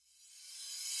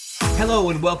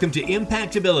Hello and welcome to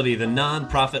Impactability, the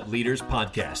Nonprofit Leaders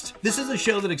Podcast. This is a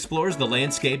show that explores the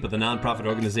landscape of the nonprofit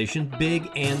organization, big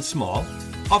and small,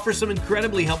 offers some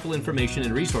incredibly helpful information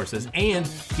and resources, and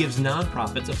gives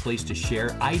nonprofits a place to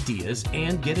share ideas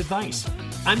and get advice.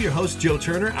 I'm your host, Joe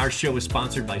Turner. Our show is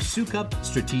sponsored by Sukup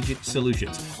Strategic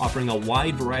Solutions, offering a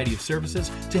wide variety of services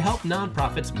to help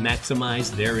nonprofits maximize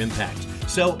their impact.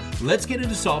 So let's get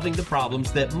into solving the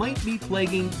problems that might be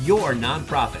plaguing your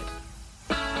nonprofit.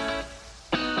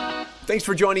 Thanks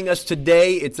for joining us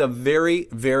today. It's a very,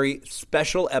 very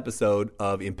special episode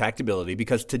of Impactability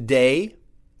because today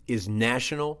is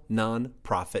National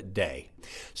Nonprofit Day.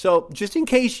 So just in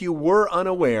case you were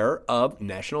unaware of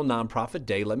National Nonprofit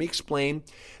Day, let me explain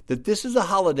that this is a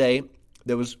holiday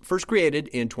that was first created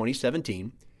in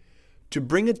 2017 to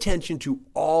bring attention to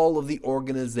all of the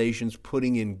organizations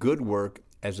putting in good work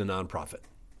as a nonprofit.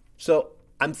 So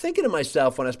I'm thinking to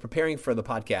myself when I was preparing for the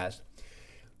podcast,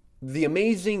 the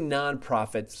amazing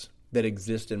nonprofits that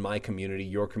exist in my community,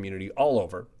 your community, all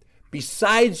over,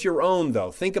 besides your own though,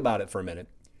 think about it for a minute,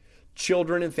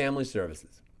 children and family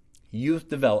services, youth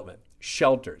development,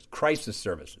 shelters, crisis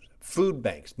services, food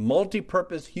banks,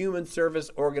 multi-purpose human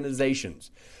service organizations,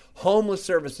 homeless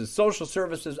services, social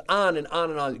services, on and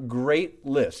on and on. Great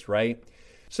list, right?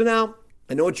 So now,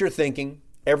 I know what you're thinking.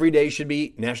 Every day should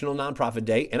be National Nonprofit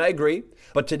Day, and I agree,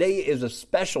 but today is a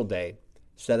special day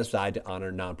set aside to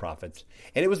honor nonprofits.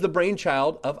 And it was the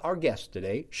brainchild of our guest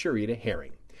today, Sharita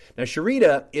Herring. Now,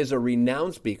 Sharita is a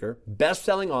renowned speaker,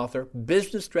 best-selling author,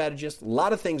 business strategist, a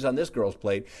lot of things on this girl's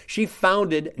plate. She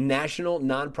founded National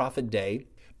Nonprofit Day,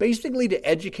 basically to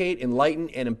educate, enlighten,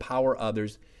 and empower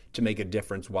others to make a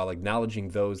difference while acknowledging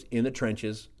those in the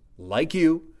trenches, like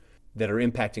you, that are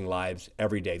impacting lives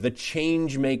every day. The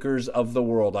change makers of the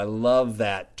world. I love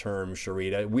that term,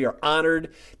 Sharita. We are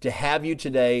honored to have you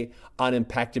today on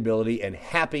Impactability, and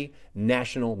happy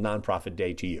National Nonprofit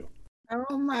Day to you.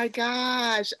 Oh my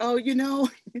gosh. Oh,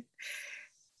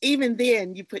 even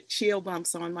then you put chill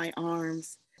bumps on my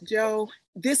arms. Joe,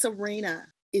 this arena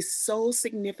is so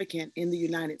significant in the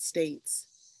United States,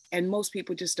 and most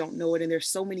people just don't know it. And there's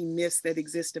so many myths that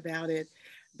exist about it.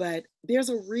 But there's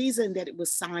a reason that it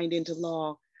was signed into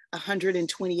law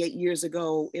 128 years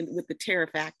ago with the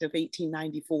Tariff Act of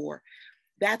 1894.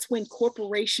 That's when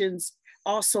corporations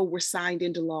also were signed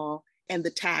into law and the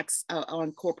tax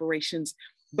on corporations.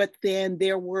 But then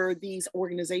there were these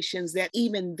organizations that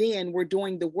even then were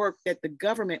doing the work that the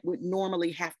government would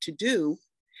normally have to do.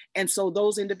 And so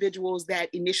those individuals that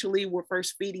initially were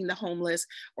first feeding the homeless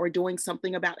or doing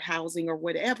something about housing or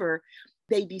whatever,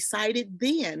 they decided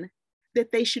then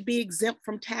that they should be exempt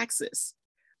from taxes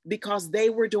because they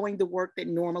were doing the work that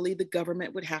normally the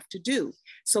government would have to do.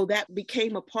 So that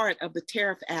became a part of the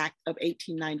Tariff Act of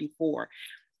 1894.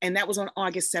 And that was on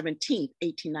August 17th,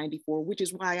 1894, which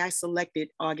is why I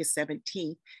selected August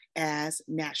 17th as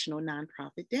National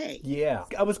Nonprofit Day. Yeah,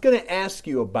 I was going to ask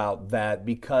you about that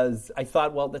because I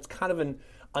thought, well, that's kind of an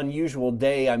unusual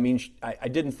day. I mean, I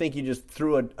didn't think you just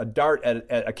threw a dart at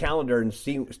a calendar and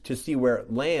see where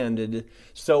it landed.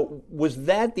 So was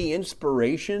that the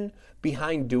inspiration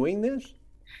behind doing this?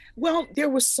 Well, there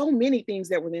were so many things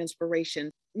that were the inspiration.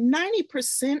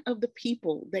 90% of the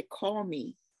people that call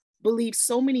me believe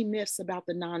so many myths about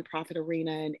the nonprofit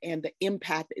arena and the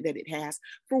impact that it has.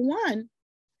 For one,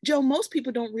 Joe, most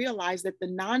people don't realize that the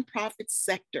nonprofit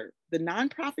sector, the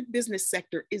nonprofit business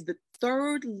sector, is the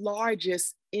third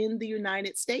largest in the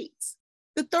United States.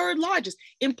 The third largest,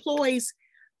 employs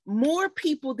more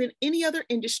people than any other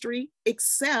industry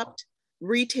except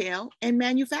retail and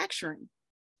manufacturing.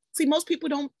 See, most people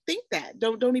don't think that,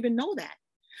 don't even know that,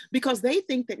 because they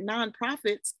think that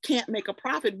nonprofits can't make a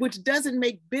profit, which doesn't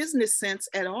make business sense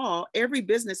at all. Every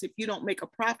business, if you don't make a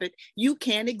profit, you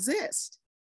can't exist.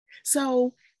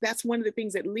 So that's one of the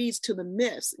things that leads to the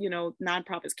myths.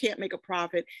 Nonprofits can't make a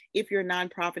profit. If you're a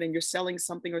nonprofit and you're selling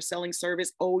something or selling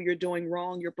service, oh, you're doing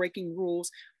wrong, you're breaking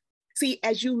rules. See,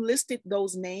 as you listed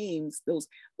those names, those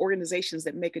organizations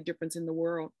that make a difference in the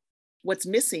world, what's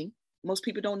missing, most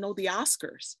people don't know the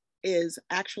Oscars is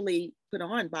actually put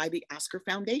on by the Oscar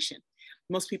Foundation.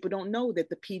 Most people don't know that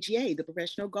the PGA, the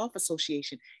Professional Golf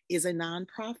Association, is a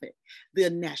nonprofit. The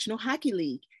National Hockey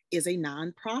League is a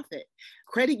nonprofit.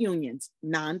 Credit unions,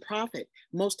 nonprofit.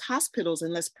 Most hospitals,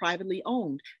 unless privately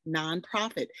owned,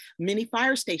 nonprofit. Many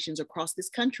fire stations across this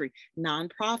country,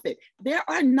 nonprofit. There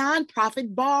are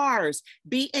nonprofit bars,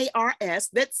 BARS,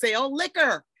 that sell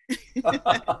liquor.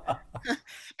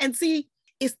 And see,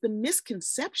 it's the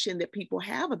misconception that people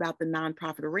have about the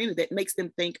nonprofit arena that makes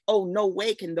them think, oh, no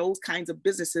way can those kinds of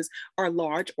businesses or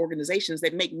large organizations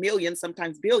that make millions,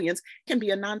 sometimes billions, can be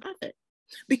a nonprofit.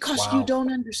 because you Wow.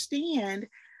 don't understand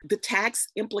the tax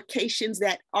implications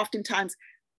that oftentimes,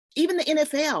 even the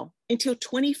NFL until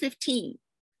 2015,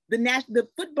 the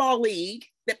football league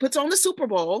that puts on the Super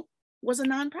Bowl was a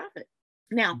nonprofit.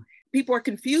 Now, people are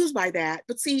confused by that,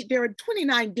 but see, there are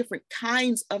 29 different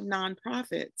kinds of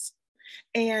nonprofits.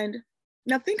 And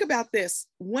now think about this,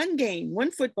 one game,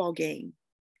 one football game,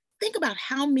 think about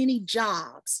how many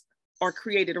jobs are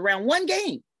created around one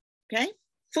game, okay?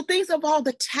 So think of all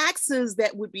the taxes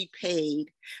that would be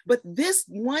paid, but this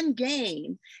one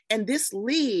game and this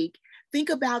league, think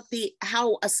about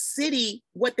how a city,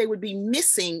 what they would be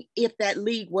missing if that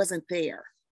league wasn't there.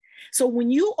 So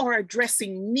when you are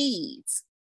addressing needs,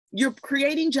 you're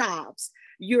creating jobs,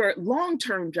 you're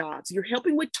long-term jobs, you're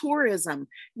helping with tourism,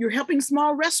 you're helping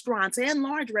small restaurants and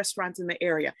large restaurants in the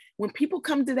area. When people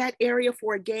come to that area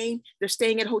for a game, they're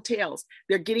staying at hotels,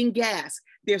 they're getting gas,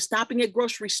 they're stopping at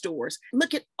grocery stores.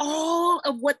 Look at all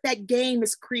of what that game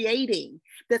is creating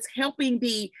that's helping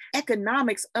the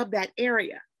economics of that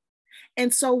area.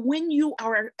 And so when you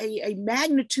are a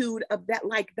magnitude of that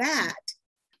like that,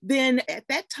 then at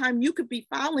that time you could be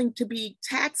filing to be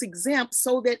tax exempt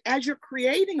so that as you're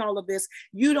creating all of this,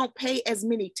 you don't pay as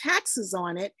many taxes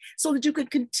on it so that you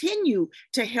could continue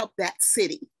to help that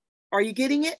city. Are you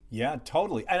getting it? Yeah,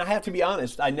 totally. And I have to be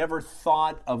honest, I never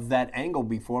thought of that angle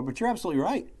before, but you're absolutely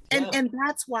right. Yeah. And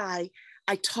that's why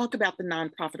I talk about the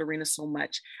nonprofit arena so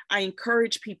much. I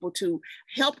encourage people to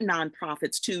help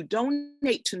nonprofits, to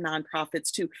donate to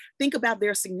nonprofits, to think about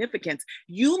their significance.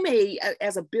 You may,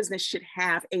 as a business, should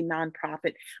have a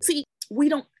nonprofit. See, we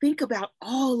don't think about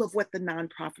all of what the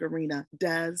nonprofit arena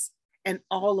does and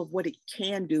all of what it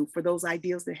can do for those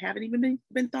ideas that haven't even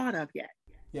been thought of yet.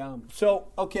 Yeah.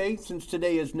 So, okay, since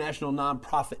today is National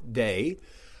Nonprofit Day,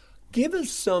 give us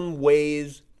some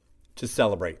ways to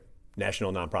celebrate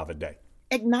National Nonprofit Day.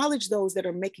 Acknowledge those that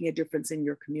are making a difference in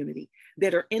your community,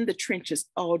 that are in the trenches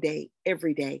all day,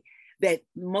 every day, that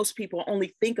most people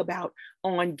only think about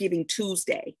on Giving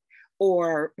Tuesday,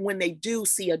 or when they do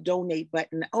see a donate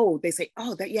button, they say,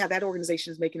 that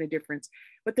organization is making a difference,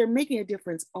 but they're making a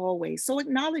difference always. So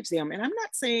acknowledge them. And I'm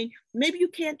not saying maybe you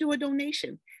can't do a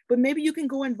donation, but maybe you can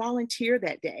go and volunteer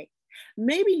that day.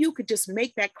 Maybe you could just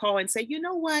make that call and say, you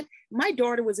know what, my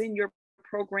daughter was in your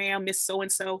program, Miss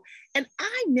So-and-so, and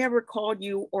I never called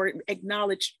you or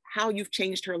acknowledged how you've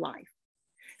changed her life.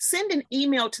 Send an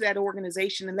email to that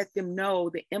organization and let them know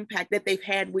the impact that they've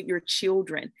had with your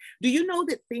children. Do you know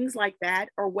that things like that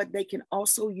are what they can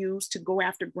also use to go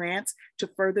after grants to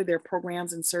further their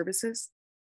programs and services?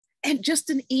 And just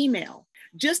an email,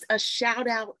 just a shout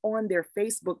out on their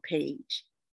Facebook page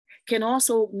can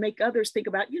also make others think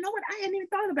about, you know what, I hadn't even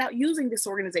thought about using this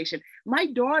organization. My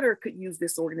daughter could use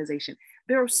this organization.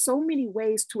 There are so many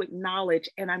ways to acknowledge,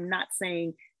 and I'm not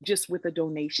saying just with a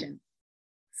donation.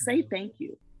 Say thank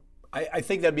you. I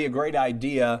think that'd be a great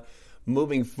idea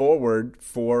moving forward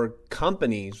for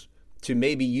companies to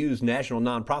maybe use National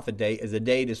Nonprofit Day as a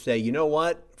day to say, you know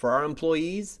what, for our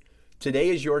employees, today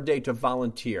is your day to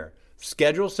volunteer.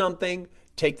 Schedule something,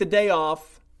 take the day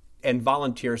off, and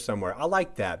volunteer somewhere. I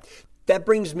like that. That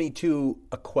brings me to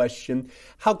a question.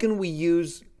 How can we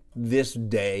use this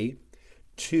day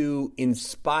to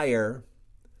inspire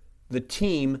the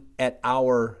team at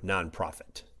our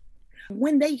nonprofit?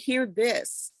 When they hear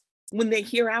this, when they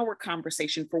hear our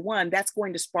conversation, for one, that's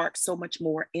going to spark so much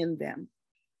more in them.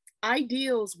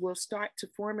 Ideals will start to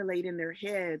formulate in their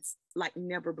heads like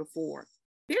never before.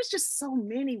 There's just so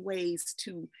many ways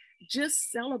to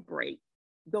just celebrate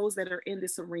those that are in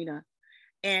this arena.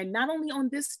 And not only on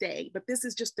this day, but this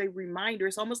is just a reminder.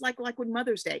 It's almost like with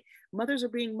Mother's Day. Mothers are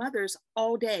being mothers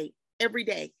all day, every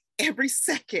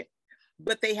second.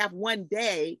 But they have one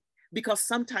day because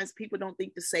sometimes people don't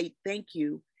think to say thank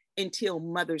you until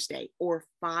Mother's Day or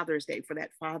Father's Day for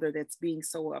that father that's being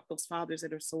so up, those fathers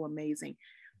that are so amazing.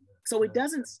 So it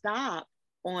doesn't stop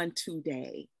on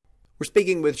today. We're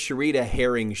speaking with Sharita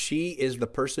Herring. She is the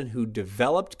person who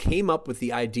came up with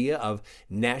the idea of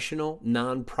National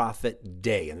Nonprofit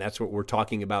Day. And that's what we're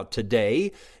talking about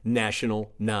today,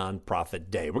 National Nonprofit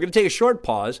Day. We're going to take a short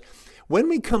pause. When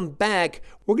we come back,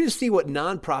 we're going to see what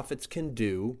nonprofits can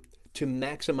do to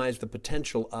maximize the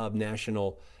potential of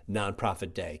National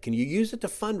Nonprofit Day. Can you use it to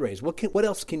fundraise? What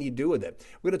else can you do with it?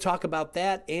 We're going to talk about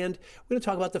that, and we're going to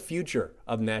talk about the future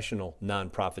of National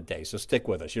Nonprofit Day. So stick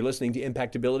with us. You're listening to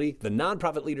Impactability, the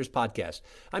Nonprofit Leaders Podcast.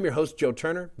 I'm your host, Joe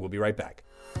Turner. We'll be right back.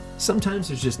 Sometimes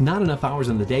there's just not enough hours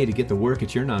in the day to get the work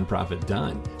at your nonprofit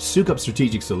done. Sukup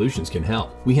Strategic Solutions can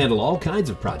help. We handle all kinds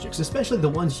of projects, especially the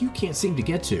ones you can't seem to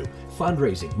get to.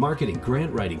 Fundraising, marketing,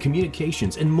 grant writing,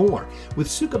 communications, and more. With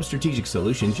Sukup Strategic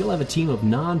Solutions, you'll have a team of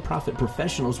nonprofit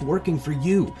professionals working for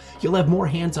you. You'll have more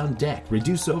hands on deck,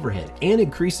 reduce overhead, and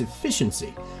increase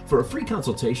efficiency. For a free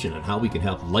consultation on how we can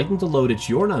help lighten the load at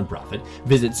your nonprofit,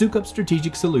 visit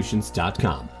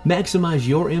SukupStrategicSolutions.com. Maximize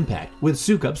your impact with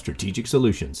Sukup Strategic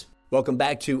Solutions. Welcome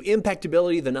back to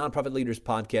Impactability, the Nonprofit Leaders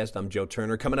Podcast. I'm Joe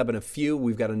Turner. Coming up in a few,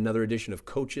 we've got another edition of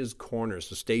Coach's Corner,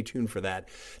 so stay tuned for that.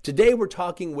 Today, we're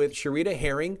talking with Sharita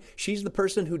Herring. She's the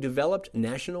person who developed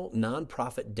National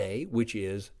Nonprofit Day, which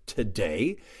is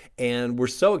today, and we're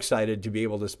so excited to be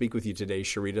able to speak with you today,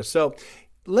 Sharita. So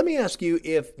let me ask you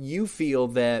if you feel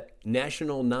that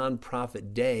National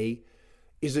Nonprofit Day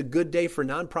is a good day for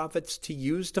nonprofits to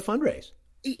use to fundraise.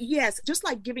 Yes, just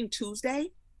like Giving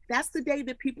Tuesday. That's the day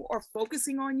that people are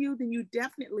focusing on you, then you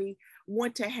definitely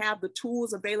want to have the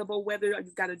tools available, whether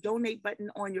you've got a donate button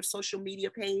on your social media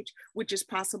page, which is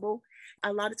possible.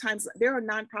 A lot of times there are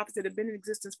nonprofits that have been in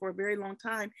existence for a very long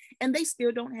time and they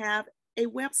still don't have a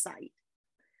website.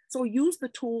 So use the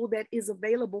tool that is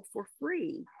available for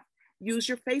free. Use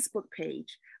your Facebook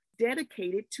page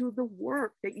dedicated to the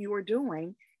work that you are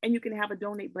doing, and you can have a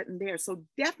donate button there. So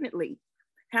definitely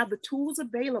have the tools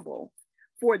available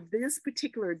for this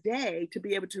particular day to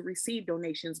be able to receive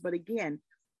donations. But again,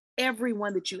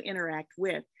 everyone that you interact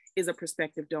with is a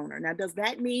prospective donor. Now, does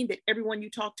that mean that everyone you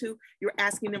talk to, you're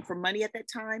asking them for money at that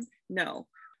time? No.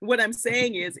 What I'm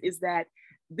saying is that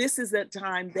this is the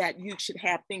time that you should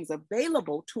have things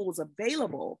available, tools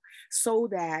available, so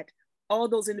that all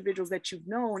those individuals that you've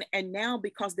known, and now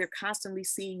because they're constantly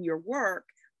seeing your work,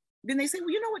 then they say, well,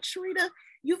 you know what, Sharita,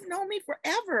 you've known me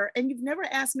forever and you've never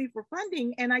asked me for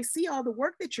funding. And I see all the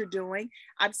work that you're doing.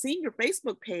 I've seen your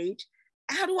Facebook page.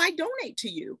 How do I donate to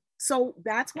you? So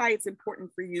that's why it's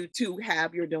important for you to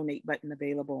have your donate button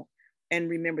available. And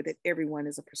remember that everyone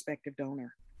is a prospective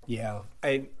donor. Yeah.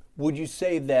 And would you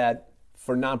say that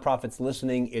for nonprofits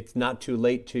listening, it's not too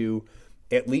late to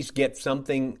at least get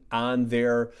something on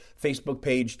their Facebook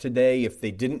page today, if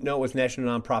they didn't know it was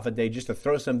National Nonprofit Day, just to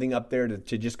throw something up there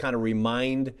to just kind of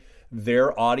remind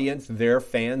their audience, their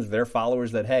fans, their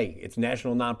followers that, hey, it's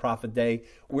National Nonprofit Day.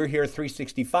 We're here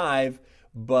 365,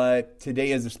 but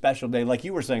today is a special day, like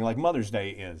you were saying, like Mother's Day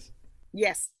is.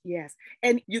 Yes, yes.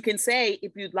 And you can say,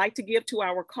 if you'd like to give to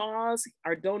our cause,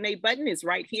 our donate button is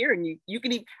right here. And you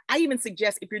can even, I even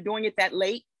suggest if you're doing it that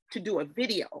late, to do a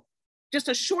video. Just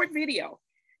a short video.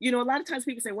 You know, a lot of times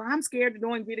people say, well, I'm scared of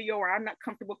doing video or I'm not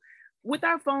comfortable. With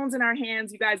our phones in our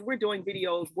hands, you guys, we're doing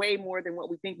videos way more than what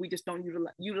we think. We just don't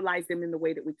utilize them in the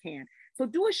way that we can. So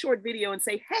do a short video and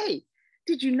say, hey,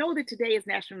 did you know that today is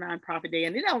National Nonprofit Day?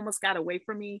 And it almost got away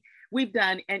from me. We've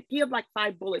done, and give like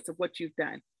 5 bullets of what you've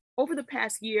done. Over the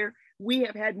past year, we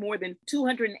have had more than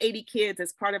 280 kids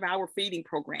as part of our feeding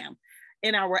program.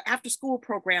 In our after school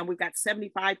program, we've got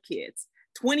 75 kids.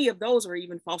 20 of those are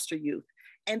even foster youth.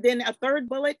 And then a third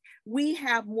bullet, we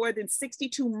have more than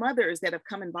 62 mothers that have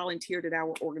come and volunteered at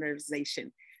our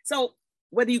organization. So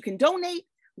whether you can donate,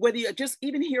 whether you're just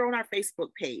even here on our Facebook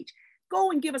page, go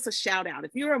and give us a shout out.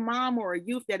 If you're a mom or a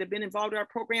youth that have been involved in our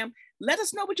program, let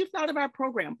us know what you thought of our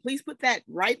program. Please put that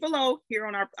right below here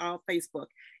on our Facebook.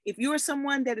 If you are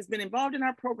someone that has been involved in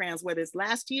our programs, whether it's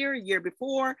last year, year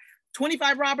before,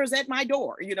 25 robbers at my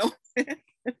door, you know,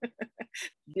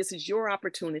 this is your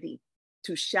opportunity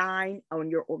to shine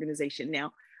on your organization.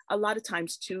 Now, a lot of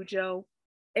times too, Joe,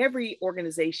 every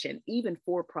organization, even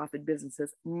for-profit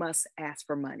businesses, must ask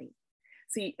for money.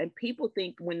 See, and people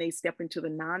think when they step into the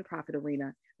nonprofit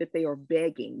arena that they are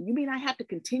begging. You mean I have to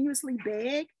continuously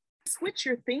beg? Switch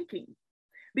your thinking.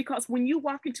 Because when you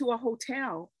walk into a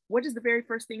hotel, what is the very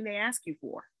first thing they ask you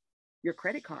for? Your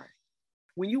credit card.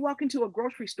 When you walk into a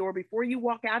grocery store, before you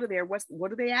walk out of there, what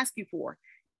do they ask you for?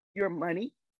 Your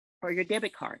money or your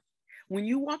debit card. When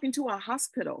you walk into a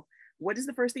hospital, what is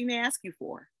the first thing they ask you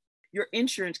for? Your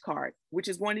insurance card, which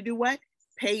is going to do what?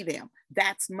 Pay them.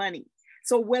 That's money.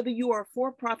 So whether you are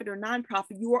for-profit or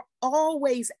nonprofit, you are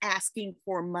always asking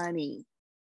for money.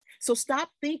 So stop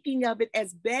thinking of it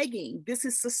as begging. This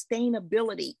is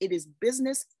sustainability. It is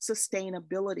business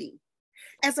sustainability.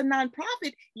 As a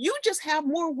nonprofit, you just have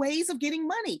more ways of getting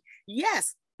money.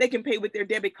 Yes, they can pay with their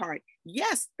debit card.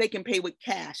 Yes, they can pay with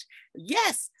cash.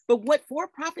 Yes, but what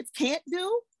for-profits can't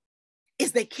do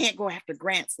is they can't go after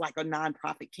grants like a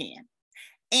nonprofit can.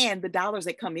 And the dollars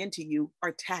that come into you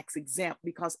are tax exempt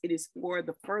because it is for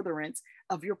the furtherance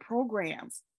of your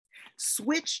programs.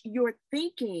 Switch your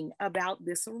thinking about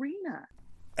this arena.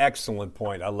 Excellent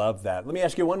point. I love that. Let me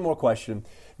ask you one more question.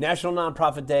 National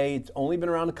Nonprofit Day, it's only been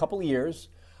around a couple of years.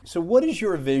 So what is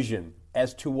your vision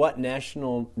as to what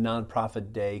National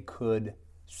Nonprofit Day could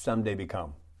someday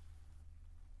become?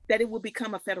 That it will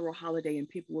become a federal holiday and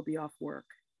people will be off work.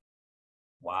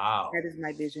 Wow. That is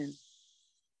my vision.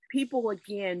 People,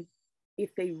 again,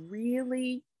 if they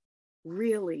really,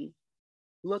 really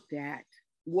looked at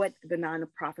what the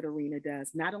nonprofit arena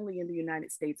does, not only in the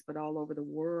United States, but all over the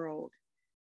world,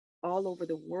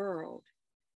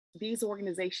 these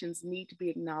organizations need to be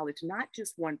acknowledged, not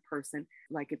just one person,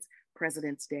 like it's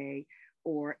President's Day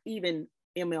or even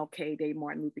MLK Day,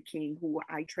 Martin Luther King, who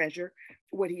I treasure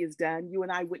what he has done. You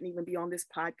and I wouldn't even be on this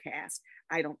podcast,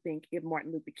 I don't think, if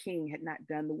Martin Luther King had not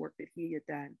done the work that he had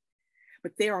done.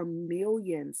 But there are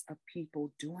millions of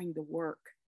people doing the work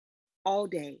all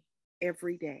day,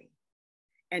 every day.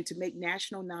 And to make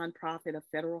National Nonprofit a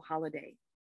federal holiday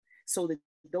so that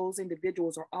those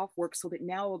individuals are off work, so that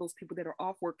now all those people that are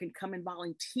off work can come and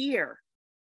volunteer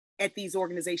at these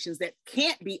organizations that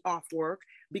can't be off work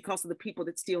because of the people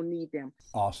that still need them.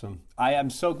 Awesome. I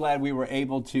am so glad we were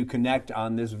able to connect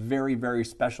on this very, very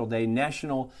special day,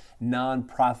 National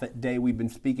Nonprofit Day. We've been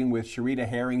speaking with Sharita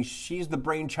Herring. She's the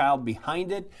brainchild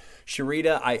behind it.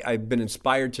 Sharita, I've been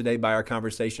inspired today by our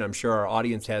conversation. I'm sure our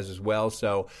audience has as well.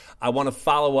 So I want to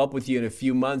follow up with you in a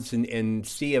few months and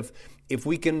see if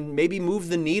we can maybe move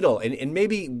the needle and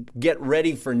maybe get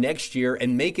ready for next year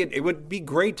and make it would be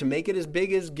great to make it as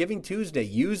big as Giving Tuesday.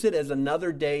 Use it as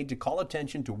another day to call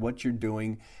attention to what you're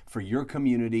doing for your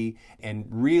community and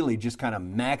really just kind of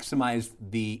maximize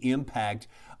the impact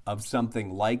of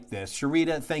something like this.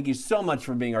 Sharita, thank you so much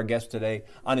for being our guest today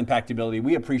on Impactability.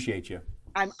 We appreciate you.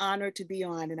 I'm honored to be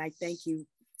on, and I thank you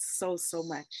so, so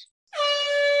much.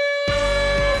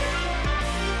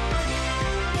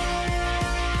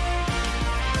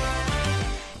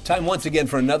 Time once again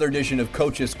for another edition of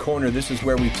Coach's Corner. This is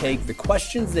where we take the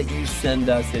questions that you send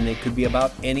us, and it could be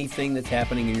about anything that's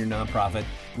happening in your nonprofit.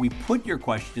 We put your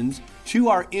questions to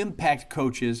our impact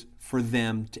coaches for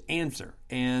them to answer.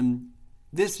 And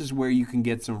this is where you can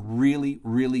get some really,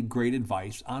 really great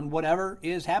advice on whatever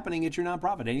is happening at your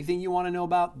nonprofit. Anything you want to know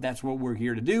about, that's what we're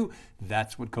here to do.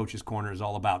 That's what Coach's Corner is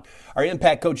all about. Our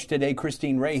impact coach today,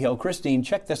 Christine Rahill. Christine,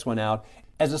 check this one out.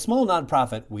 As a small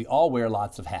nonprofit, we all wear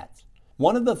lots of hats.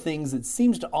 One of the things that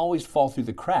seems to always fall through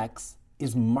the cracks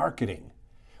is marketing.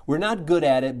 We're not good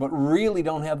at it, but really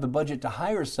don't have the budget to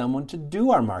hire someone to do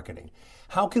our marketing.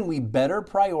 How can we better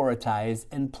prioritize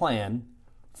and plan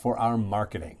for our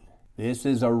marketing? This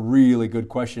is a really good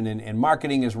question, and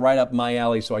marketing is right up my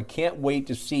alley, so I can't wait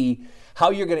to see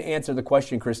how you're going to answer the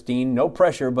question, Christine. No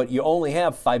pressure, but you only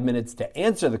have 5 minutes to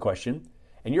answer the question,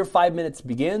 and your 5 minutes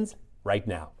begins right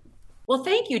now. Well,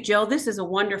 thank you, Joe. This is a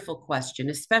wonderful question,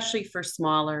 especially for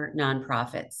smaller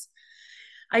nonprofits.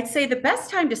 I'd say the best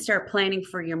time to start planning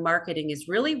for your marketing is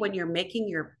really when you're making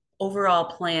your overall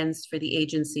plans for the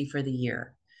agency for the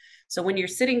year. So when you're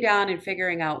sitting down and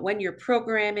figuring out when your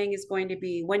programming is going to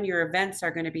be, when your events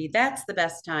are going to be, that's the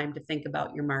best time to think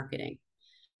about your marketing.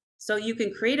 So you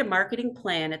can create a marketing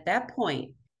plan at that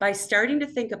point by starting to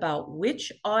think about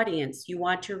which audience you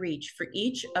want to reach for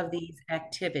each of these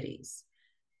activities.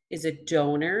 Is it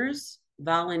donors,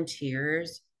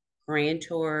 volunteers,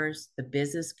 grantors, the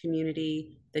business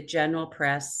community, the general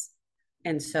press,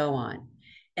 and so on?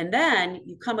 And then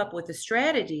you come up with a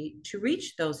strategy to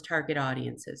reach those target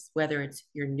audiences, whether it's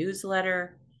your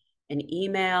newsletter, an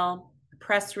email, a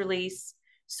press release,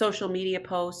 social media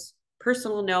posts,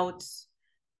 personal notes.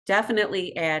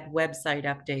 Definitely add website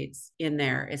updates in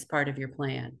there as part of your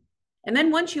plan. And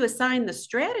then once you assign the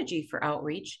strategy for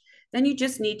outreach, then you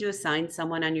just need to assign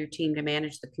someone on your team to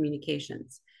manage the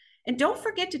communications. And don't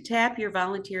forget to tap your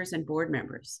volunteers and board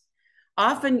members.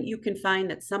 Often you can find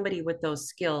that somebody with those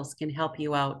skills can help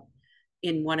you out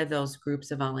in one of those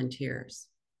groups of volunteers.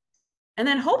 And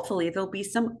then hopefully there'll be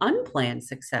some unplanned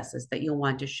successes that you'll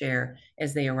want to share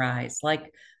as they arise,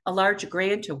 like a large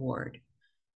grant award.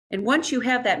 And once you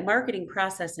have that marketing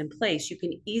process in place, you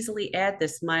can easily add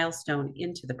this milestone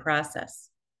into the process.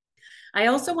 I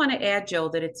also want to add, Joe,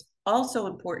 that it's also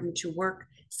important to work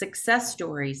success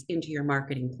stories into your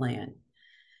marketing plan.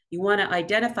 You want to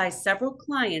identify several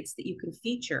clients that you can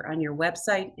feature on your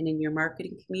website and in your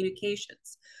marketing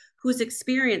communications, whose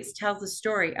experience tells the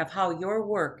story of how your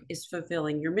work is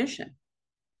fulfilling your mission.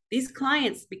 These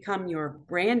clients become your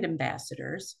brand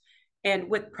ambassadors, and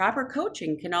with proper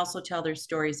coaching can also tell their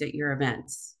stories at your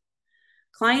events.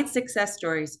 Client success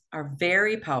stories are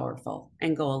very powerful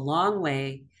and go a long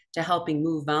way to helping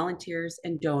move volunteers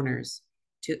and donors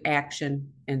to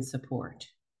action and support.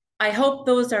 I hope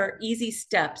those are easy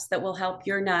steps that will help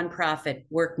your nonprofit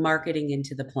work marketing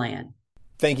into the plan.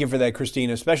 Thank you for that,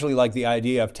 Christina. Especially like the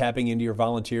idea of tapping into your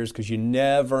volunteers, because you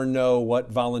never know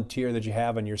what volunteer that you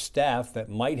have on your staff that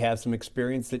might have some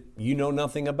experience that you know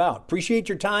nothing about. Appreciate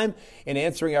your time in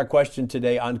answering our question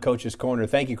today on Coach's Corner.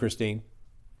 Thank you, Christine.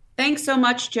 Thanks so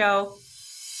much, Joe.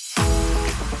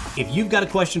 If you've got a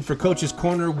question for Coach's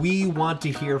Corner, we want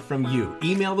to hear from you.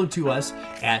 Email them to us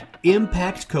at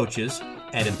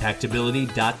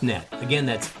impactcoaches@impactability.net. Again,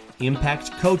 that's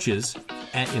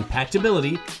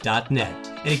impactcoaches@impactability.net.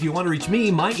 And if you want to reach me,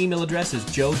 my email address is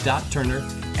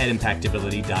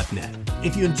joe.turner@impactability.net.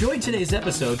 If you enjoyed today's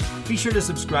episode, be sure to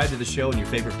subscribe to the show in your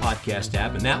favorite podcast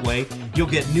app, and that way you'll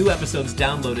get new episodes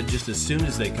downloaded just as soon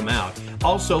as they come out.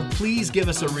 Also, please give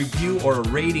us a review or a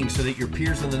rating so that your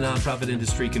peers in the nonprofit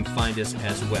industry can find us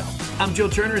as well. I'm Joe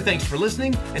Turner. Thanks for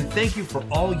listening, and thank you for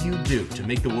all you do to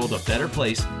make the world a better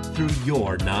place through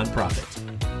your nonprofit.